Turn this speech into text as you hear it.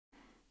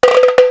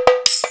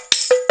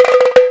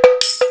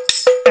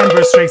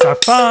Inverse trigs are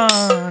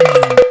fun.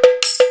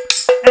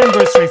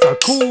 Inverse trigs are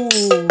cool.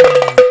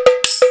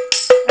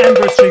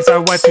 Inverse trigs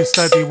are what you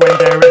study when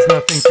there is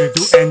nothing to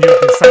do and you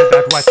decide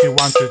that what you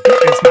want to do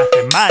is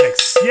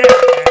mathematics. Yeah!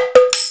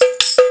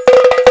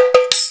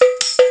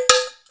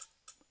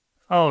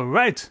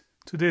 Alright,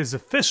 today is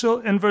official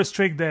inverse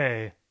trig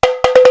day.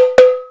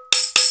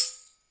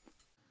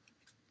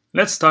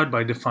 Let's start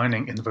by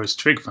defining inverse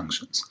trig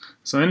functions.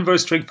 So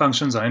inverse trig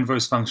functions are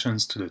inverse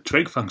functions to the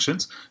trig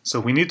functions, so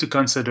we need to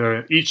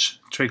consider each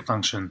trig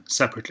function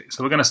separately.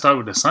 So we're going to start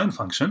with the sine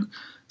function.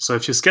 So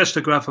if you sketch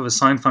the graph of a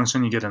sine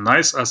function, you get a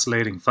nice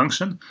oscillating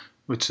function,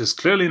 which is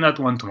clearly not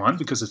one-to-one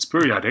because it's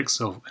periodic.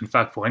 So in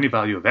fact, for any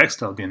value of x,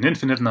 there'll be an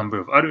infinite number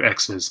of other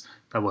x's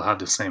that will have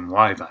the same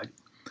y value.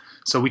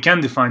 So we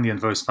can define the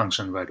inverse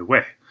function right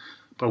away.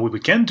 But what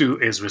we can do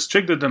is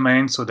restrict the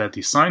domain so that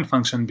the sine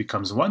function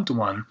becomes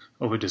one-to-one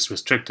over this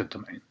restricted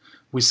domain.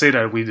 We say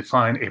that we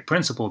define a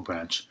principal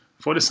branch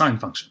for the sine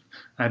function.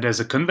 And there's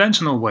a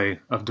conventional way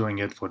of doing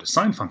it for the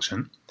sine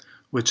function,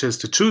 which is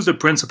to choose the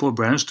principal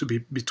branch to be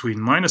between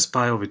minus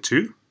pi over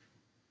 2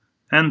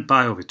 and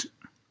pi over 2.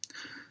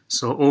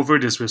 So over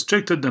this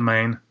restricted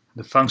domain,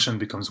 the function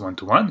becomes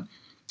one-to-one,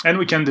 and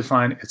we can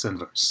define its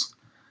inverse.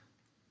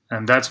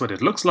 And that's what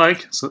it looks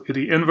like. So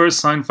the inverse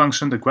sine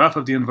function, the graph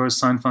of the inverse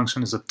sine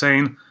function is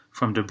obtained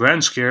from the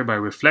branch here by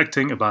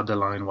reflecting about the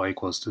line y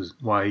equals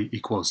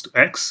to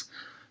x.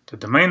 The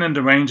domain and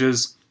the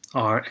ranges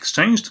are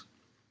exchanged.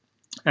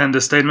 And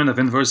the statement of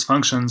inverse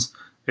functions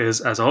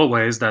is, as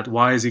always, that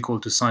y is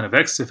equal to sine of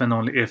x if and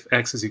only if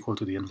x is equal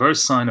to the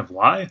inverse sine of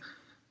y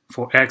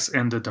for x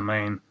in the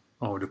domain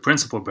or the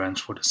principal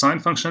branch for the sine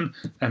function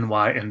and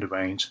y in the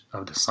range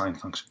of the sine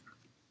function.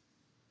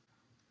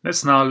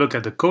 Let's now look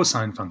at the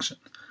cosine function.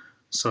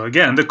 So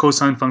again, the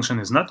cosine function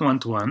is not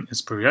one-to-one,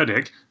 it's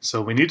periodic,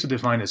 so we need to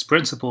define its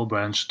principal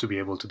branch to be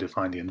able to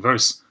define the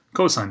inverse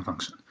cosine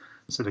function.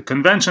 So the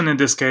convention in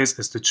this case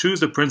is to choose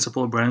the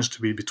principal branch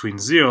to be between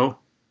 0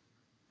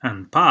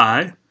 and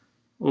pi,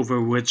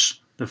 over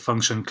which the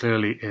function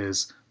clearly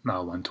is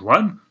now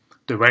one-to-one.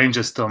 The range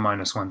is still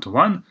minus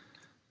one-to-one.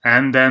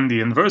 And then the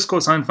inverse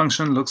cosine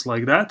function looks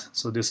like that.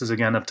 So this is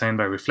again obtained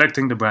by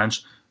reflecting the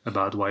branch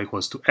about y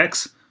equals to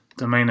x.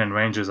 Domain and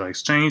ranges are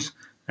exchanged,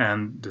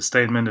 and the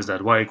statement is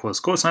that y equals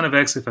cosine of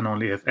x if and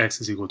only if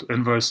x is equal to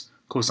inverse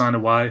cosine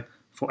of y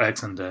for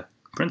x in the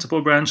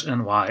principal branch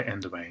and y in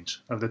the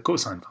range of the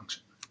cosine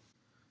function.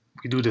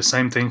 We do the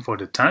same thing for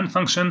the tan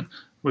function,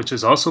 which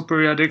is also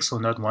periodic, so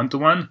not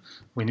one-to-one.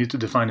 We need to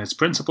define its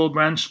principal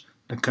branch.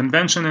 The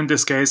convention in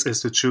this case is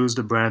to choose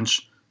the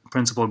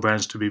principal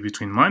branch to be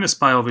between minus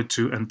pi over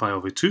 2 and pi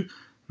over 2.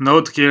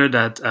 Note here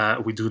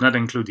that we do not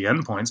include the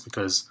endpoints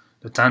because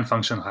the tan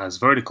function has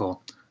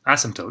vertical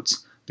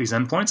asymptotes, these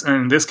endpoints,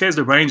 and in this case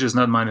the range is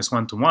not minus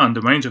one-to-one. The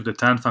range of the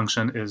tan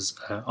function is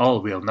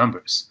all real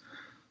numbers.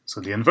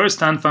 So the inverse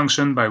tan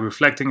function, by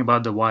reflecting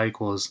about the y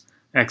equals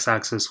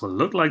x-axis, will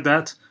look like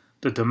that.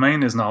 The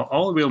domain is now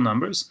all real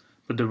numbers,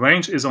 but the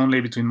range is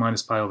only between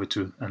minus pi over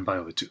 2 and pi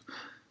over 2.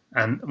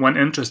 And one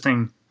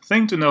interesting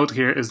thing to note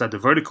here is that the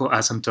vertical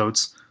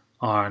asymptotes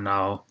are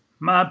now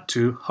mapped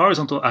to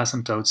horizontal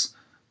asymptotes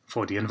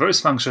for the inverse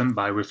function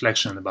by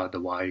reflection about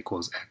the y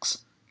equals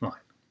x line.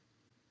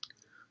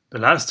 The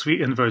last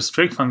three inverse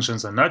trig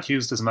functions are not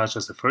used as much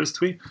as the first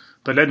three,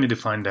 but let me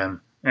define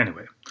them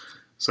anyway.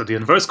 So the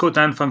inverse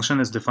cotan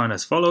function is defined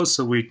as follows.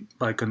 So we,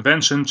 by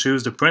convention,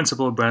 choose the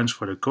principal branch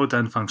for the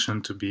cotan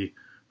function to be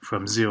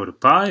from 0 to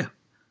pi,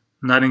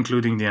 not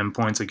including the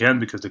endpoints again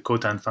because the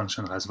cotan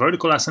function has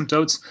vertical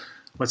asymptotes.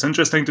 What's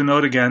interesting to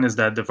note again is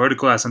that the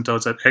vertical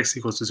asymptotes at x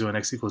equals to 0 and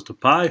x equals to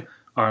pi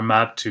are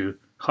mapped to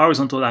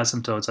horizontal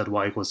asymptotes at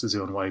y equals to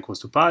 0 and y equals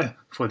to pi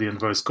for the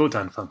inverse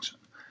cotan function.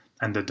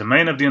 And the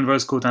domain of the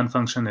inverse cotan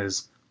function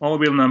is all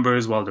real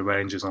numbers, while the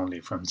range is only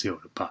from 0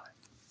 to pi.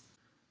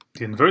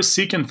 The inverse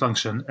secant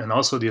function and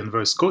also the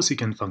inverse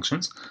cosecant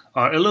functions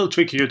are a little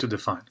trickier to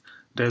define.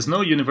 There's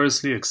no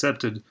universally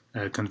accepted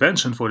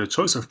convention for the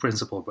choice of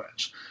principal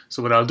branch.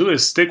 So what I'll do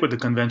is stick with the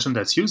convention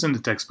that's used in the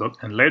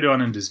textbook, and later on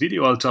in this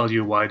video I'll tell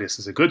you why this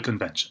is a good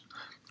convention.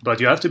 But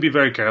you have to be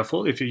very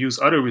careful. If you use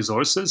other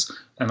resources,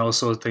 and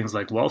also things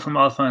like Wolfram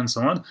Alpha and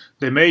so on,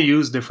 they may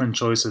use different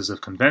choices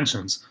of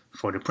conventions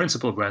for the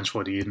principal branch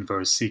for the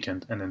inverse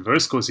secant and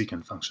inverse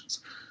cosecant functions.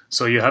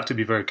 So you have to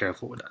be very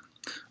careful with that.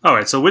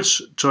 Alright, so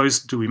which choice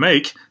do we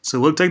make? So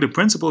we'll take the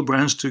principal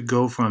branch to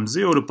go from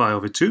 0 to pi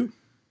over 2,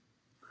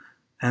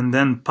 and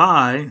then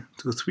pi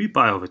to 3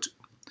 pi over 2.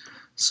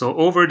 So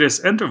over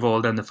this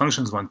interval, then the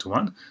function is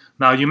one-to-one.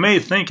 Now you may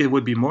think it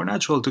would be more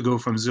natural to go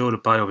from 0 to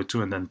pi over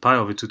 2 and then pi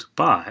over 2 to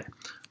pi.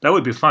 That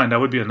would be fine.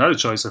 That would be another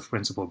choice of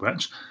principal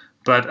branch.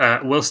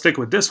 But we'll stick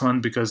with this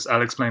one because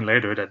I'll explain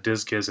later that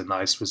this gives a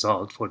nice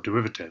result for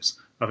derivatives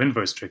of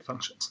inverse trig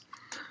functions.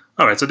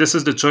 Alright, so this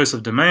is the choice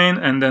of domain,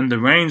 and then the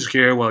range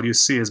here, well, you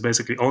see is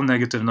basically all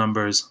negative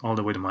numbers all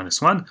the way to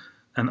minus 1,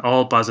 and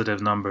all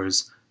positive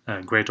numbers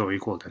greater or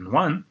equal than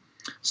 1.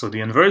 So the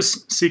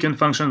inverse secant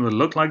function will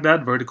look like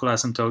that. Vertical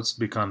asymptotes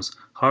becomes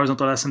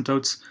horizontal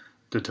asymptotes.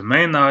 The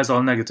domain now has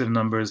all negative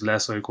numbers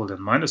less or equal than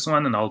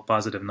 -1 and all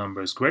positive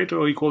numbers greater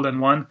or equal than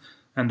 1,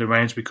 and the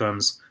range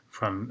becomes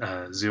from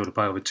 0 to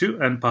pi over 2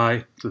 and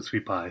pi to 3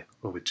 pi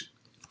over 2.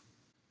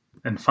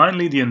 And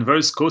finally, the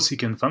inverse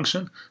cosecant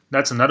function.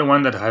 That's another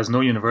one that has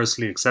no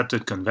universally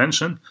accepted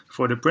convention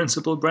for the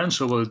principal branch,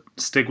 so we'll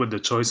stick with the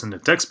choice in the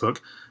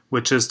textbook,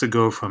 which is to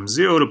go from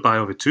 0 to pi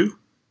over 2.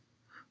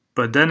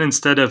 But then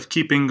instead of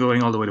keeping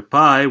going all the way to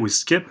pi, we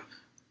skip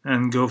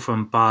and go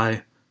from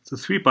pi to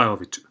 3 pi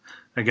over 2.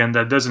 Again,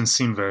 that doesn't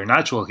seem very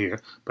natural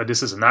here, but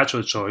this is a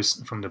natural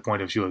choice from the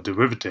point of view of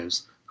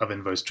derivatives of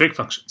inverse trig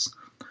functions.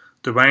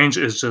 The range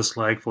is just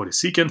like for the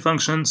secant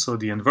function, so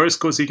the inverse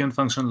cosecant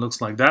function looks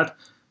like that.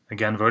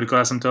 Again, vertical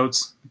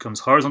asymptotes becomes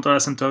horizontal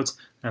asymptotes,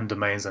 and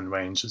domains and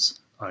ranges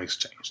are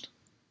exchanged.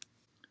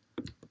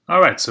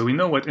 Alright, so we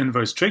know what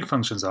inverse trig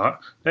functions are.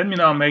 Let me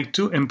now make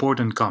two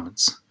important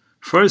comments.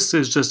 First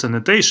is just a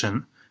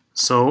notation.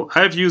 So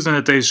I've used a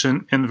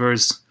notation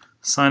inverse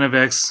sine of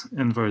x,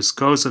 inverse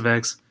cos of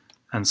x,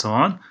 and so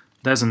on.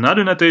 There's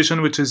another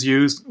notation which is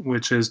used,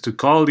 which is to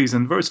call these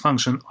inverse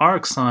functions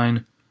arc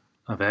sine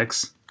of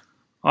x,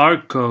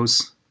 arc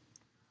cos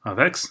of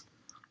x,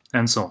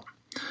 and so on.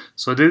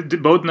 So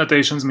both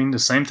notations mean the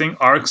same thing.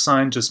 Arc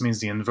sine just means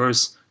the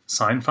inverse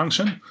sine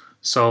function.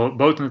 So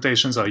both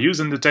notations are used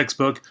in the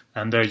textbook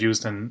and they're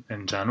used in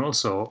general.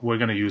 So we're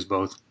going to use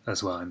both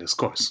as well in this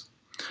course.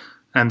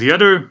 And the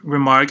other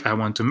remark I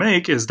want to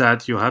make is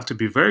that you have to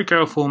be very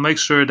careful. Make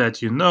sure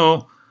that you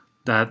know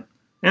that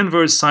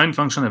inverse sine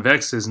function of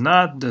x is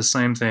not the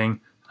same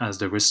thing as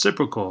the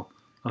reciprocal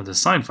of the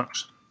sine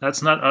function.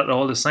 That's not at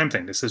all the same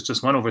thing. This is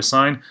just 1 over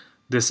sine.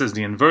 This is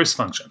the inverse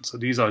function, so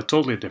these are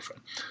totally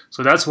different.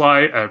 So that's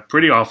why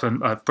pretty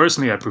often,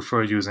 personally, I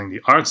prefer using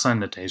the arc sine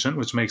notation,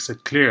 which makes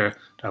it clear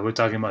that we're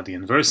talking about the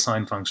inverse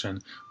sine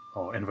function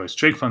or inverse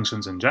trig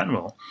functions in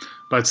general.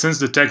 But since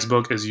the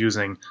textbook is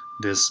using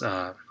this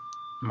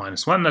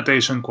 -1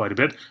 notation quite a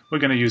bit, we're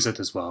going to use it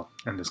as well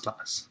in this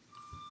class.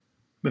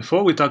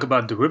 Before we talk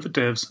about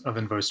derivatives of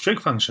inverse trig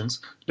functions,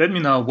 let me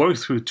now work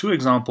through two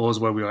examples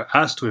where we are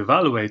asked to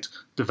evaluate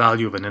the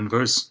value of an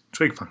inverse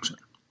trig function.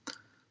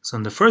 So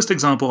in the first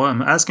example,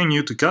 I'm asking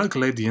you to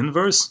calculate the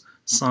inverse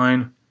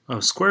sine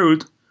of square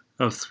root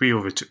of 3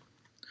 over 2.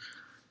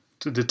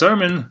 To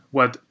determine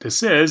what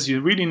this is,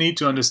 you really need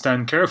to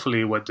understand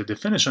carefully what the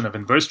definition of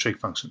inverse trig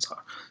functions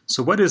are.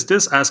 So what is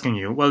this asking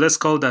you? Well, let's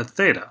call that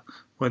theta.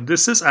 What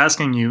this is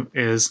asking you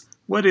is,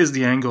 what is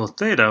the angle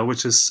theta,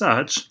 which is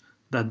such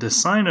that the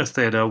sine of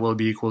theta will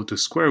be equal to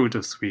square root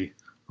of 3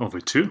 over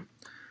 2,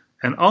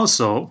 and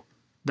also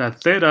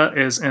that theta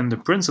is in the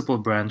principal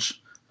branch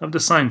of the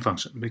sine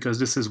function, because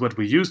this is what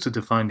we use to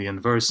define the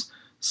inverse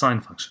sine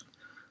function.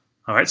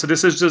 Alright, so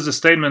this is just a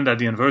statement that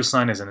the inverse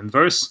sine is an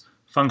inverse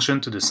function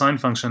to the sine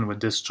function with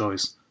this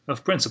choice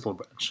of principal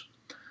branch.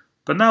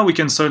 But now we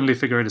can certainly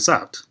figure this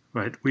out,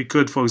 right? We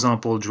could, for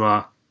example,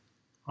 draw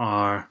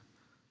our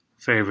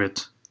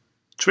favorite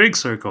trig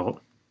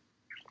circle.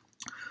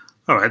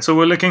 Alright, so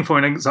we're looking for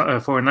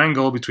an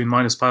angle between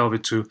minus pi over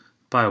 2,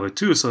 pi over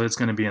 2, so it's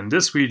going to be in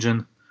this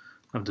region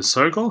of the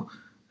circle,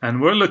 and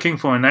we're looking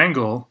for an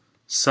angle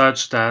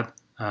such that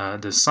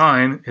the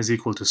sine is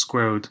equal to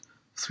square root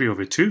 3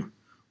 over 2.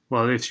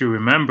 Well, if you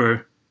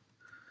remember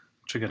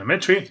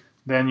trigonometry,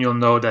 then you'll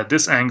know that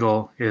this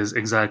angle is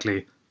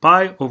exactly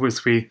pi over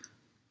 3.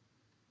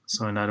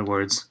 So in other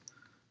words,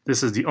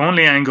 this is the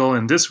only angle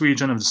in this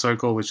region of the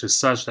circle which is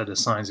such that the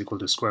sine is equal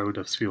to square root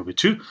of 3 over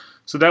 2.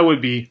 So that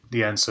would be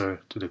the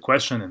answer to the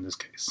question in this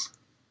case.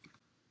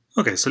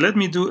 Okay, so let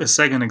me do a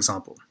second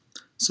example.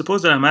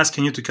 Suppose that I'm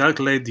asking you to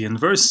calculate the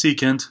inverse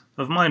secant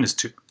of minus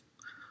 2.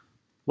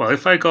 Well,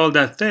 if I call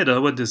that theta,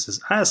 what this is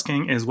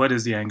asking is what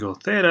is the angle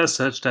theta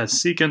such that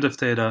secant of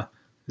theta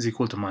is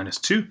equal to minus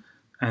 2,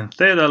 and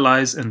theta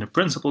lies in the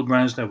principal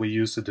branch that we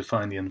use to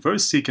define the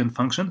inverse secant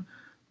function.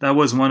 That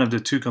was one of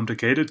the two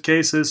complicated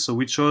cases, so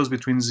we chose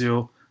between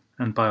 0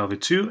 and pi over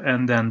 2,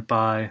 and then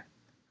pi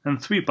and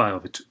 3 pi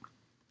over 2.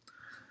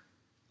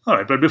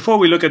 Alright, but before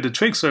we look at the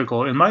trig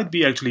circle, it might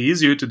be actually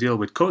easier to deal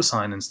with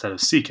cosine instead of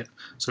secant.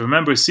 So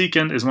remember,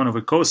 secant is 1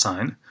 over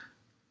cosine.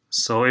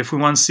 So if we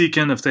want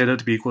secant of theta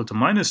to be equal to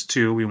minus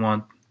 2, we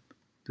want,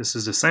 this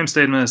is the same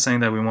statement as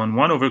saying that we want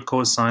 1 over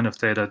cosine of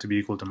theta to be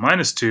equal to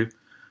minus 2,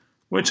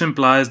 which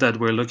implies that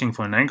we're looking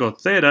for an angle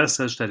theta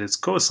such that its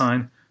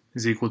cosine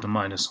is equal to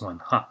minus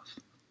 1/2.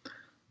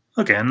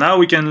 Okay, and now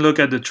we can look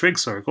at the trig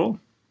circle.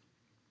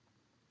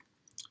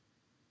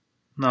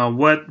 Now,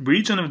 what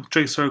region of the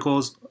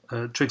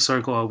trig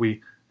circle are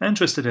we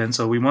interested in?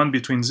 So we want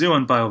between 0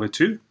 and pi over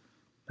 2,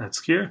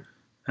 that's here,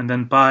 and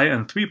then pi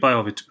and 3 pi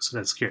over 2, so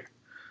that's here.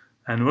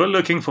 And we're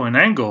looking for an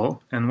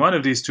angle in one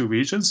of these two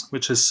regions,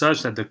 which is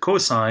such that the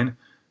cosine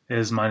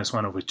is minus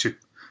 1 over 2.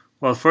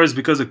 Well, first,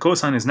 because the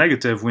cosine is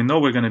negative, we know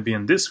we're going to be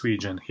in this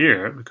region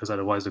here, because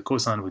otherwise the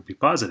cosine would be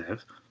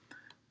positive.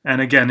 And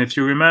again, if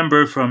you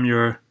remember from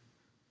your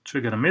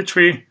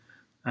trigonometry,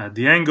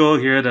 the angle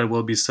here that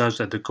will be such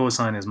that the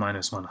cosine is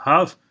minus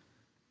 1/2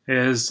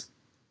 is,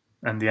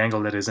 and the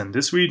angle that is in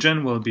this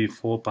region will be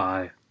 4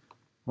 pi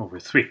over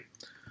 3.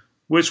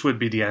 which would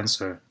be the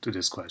answer to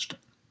this question.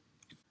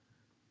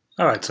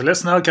 Alright, so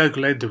let's now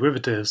calculate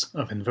derivatives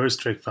of inverse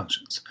trig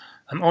functions.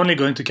 I'm only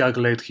going to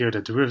calculate here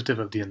the derivative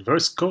of the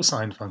inverse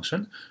cosine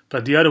function,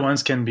 but the other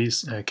ones can be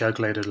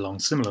calculated along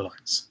similar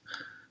lines.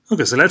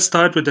 Okay, so let's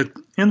start with the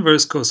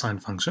inverse cosine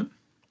function.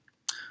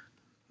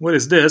 What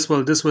is this?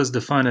 Well, this was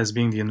defined as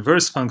being the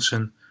inverse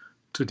function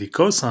to the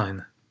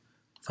cosine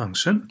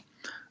function,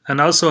 and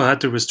also I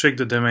had to restrict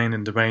the domain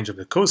in the range of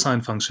the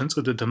cosine function,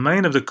 so the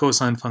domain of the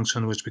cosine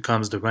function, which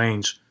becomes the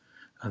range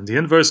of the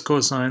inverse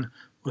cosine,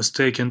 was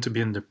taken to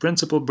be in the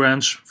principal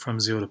branch from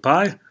 0 to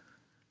pi,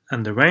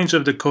 and the range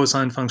of the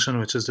cosine function,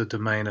 which is the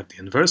domain of the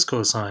inverse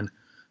cosine,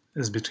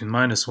 is between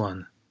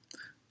 -1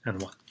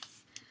 and 1.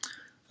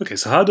 Okay,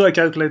 so how do I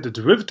calculate the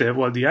derivative?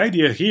 Well, the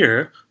idea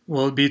here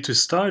will be to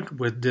start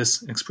with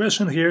this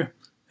expression here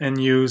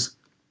and use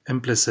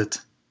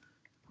implicit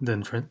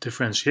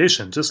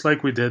differentiation, just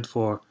like we did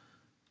for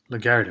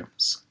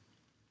logarithms.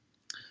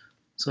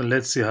 So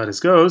let's see how this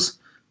goes.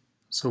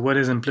 So what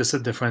is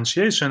implicit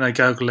differentiation? I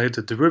calculate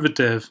the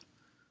derivative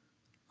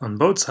on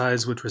both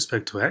sides with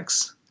respect to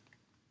x.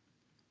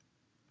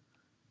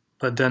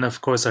 But then, of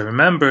course, I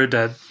remember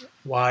that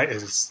y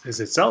is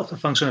itself a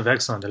function of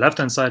x. So on the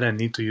left-hand side, I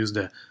need to use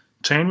the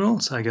chain rule.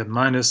 So I get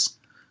minus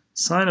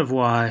sine of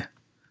y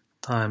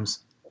times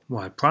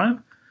y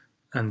prime,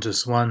 and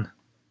just 1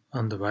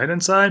 on the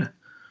right-hand side,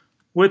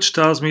 which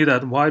tells me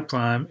that y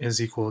prime is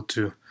equal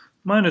to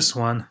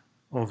 -1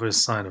 over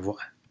sine of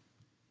y.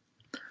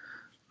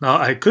 Now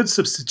I could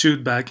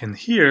substitute back in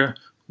here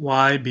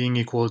y being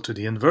equal to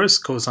the inverse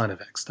cosine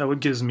of x. That would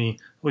give me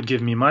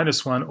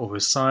 -1 over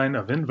sine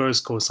of inverse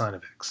cosine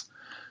of x.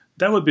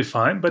 That would be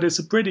fine, but it's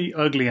a pretty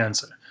ugly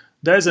answer.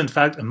 There is in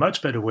fact a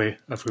much better way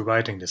of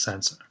rewriting this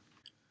answer.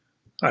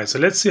 Alright, so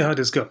let's see how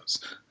this goes.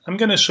 I'm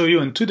going to show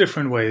you in two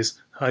different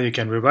ways how you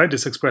can rewrite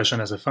this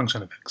expression as a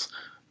function of x.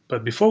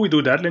 But before we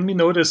do that, let me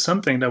notice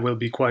something that will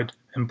be quite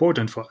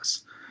important for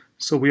us.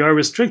 So we are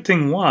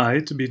restricting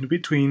y to be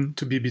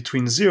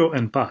between 0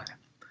 and pi.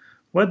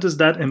 What does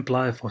that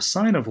imply for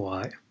sine of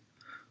y?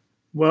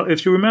 Well,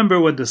 if you remember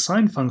what the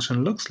sine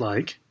function looks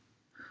like,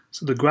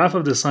 so the graph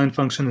of the sine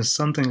function is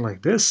something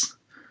like this,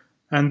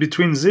 and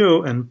between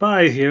 0 and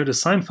pi here, the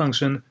sine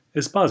function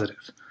is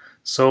positive.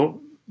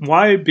 So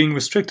y being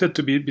restricted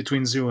to be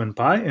between 0 and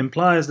pi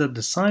implies that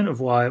the sine of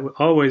y will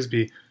always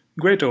be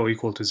greater or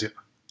equal to 0.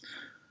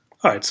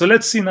 Alright, so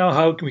let's see now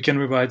how we can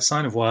rewrite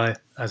sine of y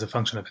as a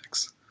function of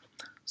x.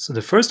 So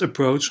the first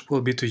approach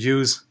will be to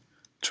use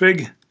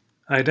trig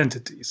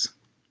identities.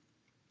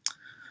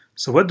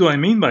 So what do I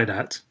mean by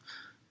that?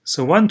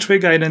 So one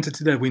trig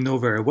identity that we know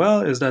very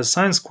well is that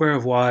sine square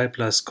of y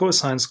plus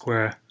cosine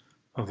square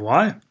of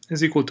y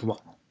is equal to 1.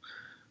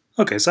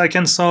 Okay, so I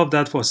can solve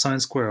that for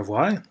sine square of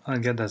y. I'll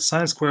get that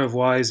sine square of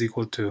y is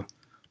equal to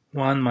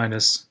 1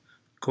 minus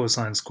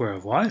cosine square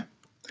of y.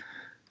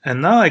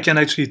 And now I can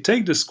actually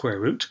take the square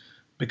root,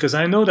 because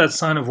I know that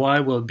sine of y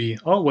will be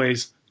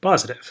always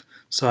positive.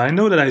 So I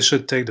know that I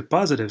should take the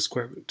positive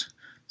square root.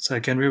 So I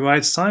can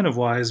rewrite sine of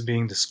y as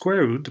being the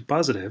square root, the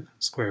positive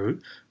square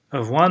root,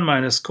 of 1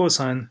 minus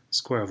cosine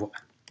square of y.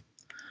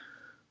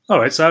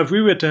 Alright, so I've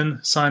rewritten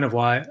sine of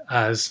y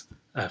as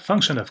a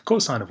function of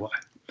cosine of y.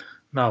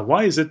 Now,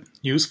 why is it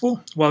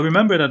useful? Well,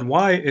 remember that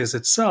y is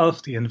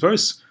itself the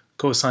inverse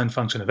cosine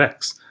function of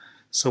x.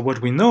 So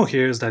what we know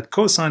here is that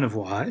cosine of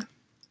y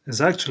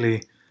is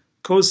actually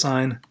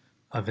cosine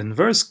of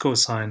inverse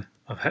cosine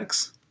of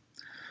x.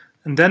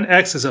 And then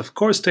x is of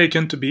course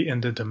taken to be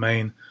in the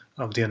domain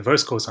of the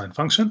inverse cosine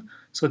function.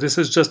 So this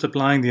is just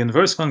applying the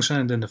inverse function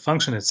and then the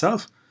function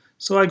itself.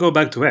 So I go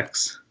back to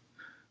x.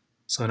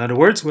 So in other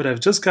words, what I've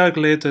just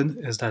calculated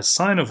is that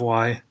sine of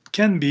y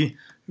can be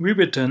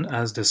rewritten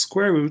as the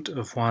square root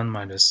of 1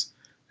 minus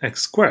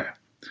x squared.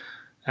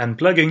 And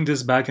plugging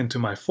this back into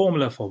my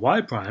formula for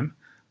y prime,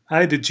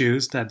 I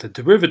deduce that the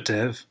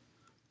derivative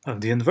of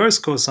the inverse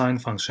cosine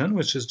function,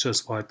 which is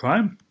just y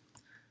prime,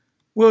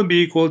 will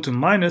be equal to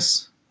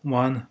minus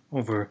 1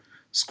 over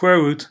square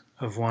root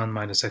of 1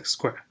 minus x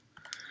squared.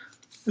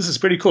 This is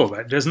pretty cool,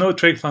 right? There's no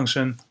trig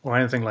function or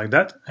anything like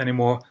that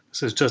anymore.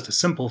 This is just a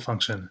simple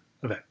function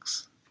of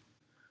x.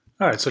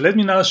 Alright, so let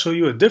me now show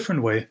you a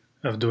different way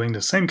of doing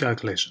the same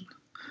calculation.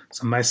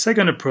 So my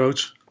second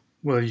approach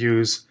will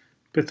use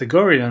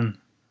Pythagorean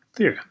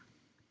theorem.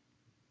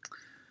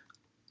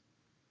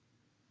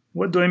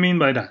 What do I mean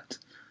by that?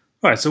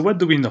 Alright, so what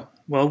do we know?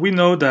 Well, we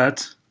know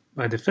that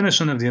by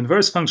definition of the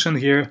inverse function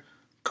here,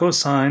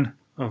 cosine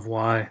of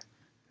y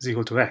is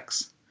equal to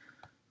x.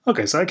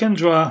 Okay, so I can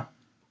draw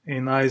a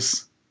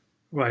nice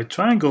right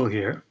triangle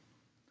here,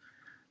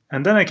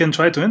 and then I can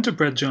try to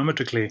interpret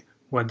geometrically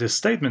what this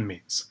statement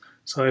means.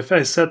 So if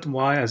I set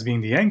y as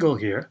being the angle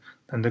here,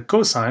 then the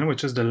cosine,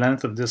 which is the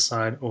length of this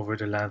side over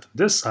the length of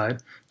this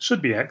side,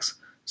 should be x.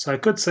 So I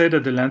could say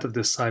that the length of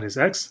this side is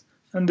x,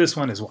 and this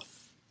one is 1.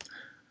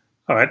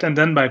 Alright, and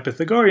then by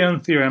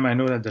Pythagorean theorem, I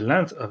know that the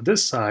length of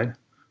this side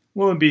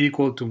will be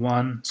equal to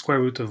 1 square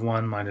root of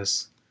 1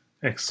 minus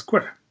x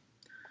squared.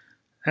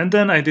 And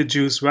then I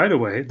deduce right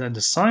away that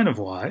the sine of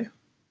y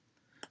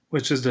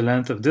which is the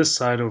length of this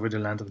side over the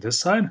length of this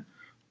side,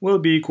 will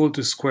be equal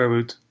to square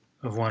root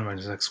of 1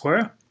 minus x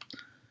squared,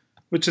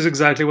 which is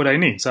exactly what I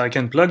need. So I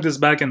can plug this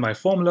back in my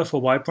formula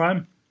for y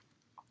prime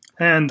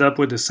and end up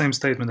with the same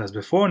statement as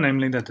before,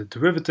 namely that the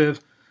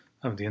derivative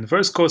of the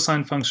inverse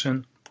cosine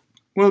function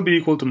will be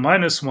equal to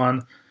minus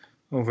 1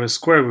 over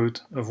square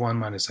root of 1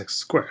 minus x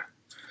squared.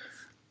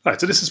 Alright,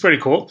 so this is pretty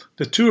cool.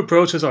 The two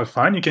approaches are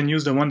fine. You can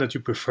use the one that you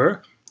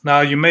prefer.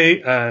 Now, you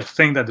may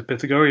think that the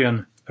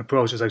Pythagorean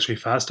approach is actually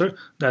faster.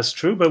 That's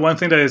true, but one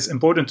thing that is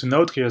important to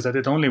note here is that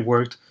it only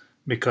worked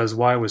because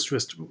y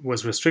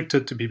was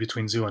restricted to be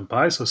between 0 and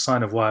pi, so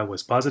sine of y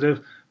was positive,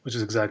 which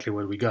is exactly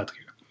what we got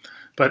here.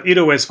 But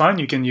either way is fine.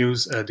 You can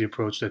use the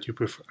approach that you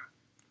prefer.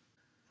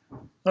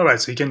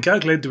 Alright, so you can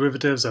calculate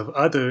derivatives of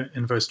other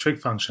inverse trig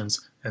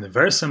functions in a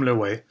very similar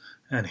way,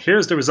 and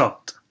here's the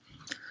result.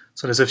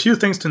 So there's a few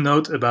things to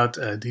note about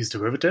these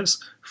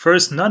derivatives.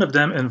 First, none of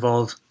them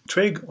involve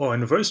trig or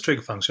inverse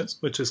trig functions,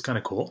 which is kind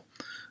of cool.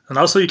 And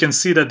also you can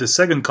see that the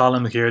second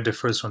column here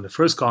differs from the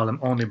first column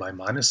only by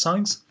minus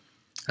signs.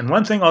 And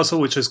one thing also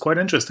which is quite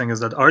interesting is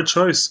that our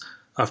choice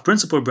of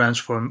principal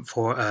branch for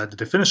the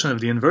definition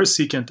of the inverse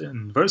secant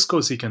and inverse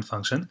cosecant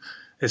function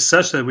is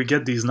such that we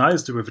get these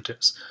nice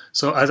derivatives.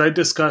 So as I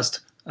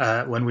discussed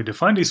when we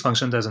define these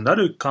functions, there's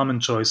another common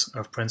choice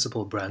of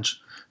principal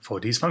branch for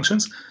these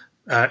functions.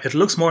 It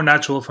looks more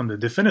natural from the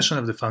definition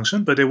of the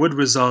function, but it would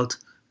result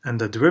in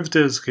the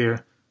derivatives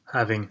here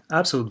having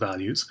absolute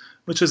values,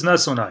 which is not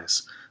so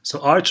nice. So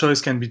our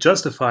choice can be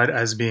justified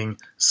as being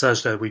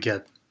such that we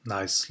get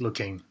nice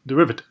looking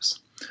derivatives.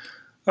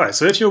 Alright,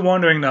 so if you're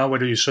wondering now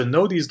whether you should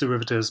know these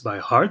derivatives by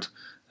heart,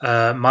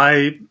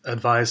 my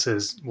advice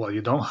is, well,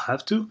 you don't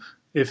have to.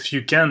 If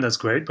you can, that's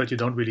great, but you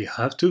don't really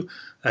have to.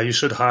 You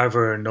should,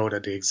 however, know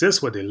that they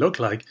exist, what they look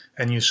like,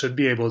 and you should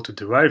be able to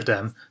derive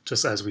them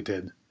just as we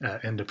did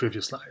in the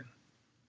previous slide.